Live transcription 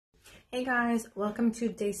Hey guys, welcome to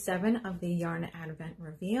day 7 of the Yarn Advent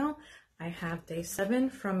reveal. I have day 7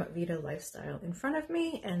 from Vida Lifestyle in front of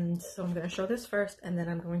me, and so I'm going to show this first, and then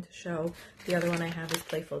I'm going to show the other one I have is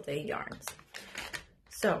Playful Day Yarns.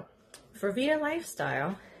 So for Vida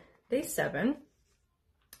Lifestyle, day 7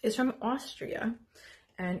 is from Austria,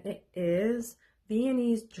 and it is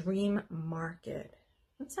Viennese Dream Market.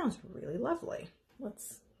 That sounds really lovely.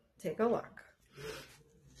 Let's take a look.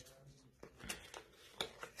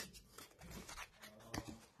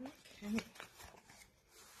 Okay.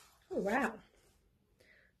 Oh wow,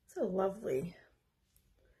 it's a lovely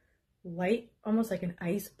light, almost like an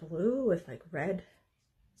ice blue with like red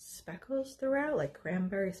speckles throughout, like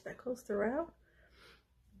cranberry speckles throughout.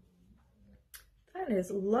 That is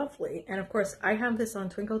lovely. And of course I have this on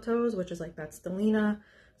Twinkle Toes, which is like that stellina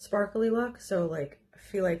sparkly look, so like I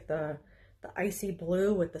feel like the icy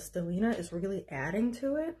blue with the stellina is really adding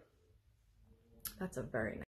to it. That's a very nice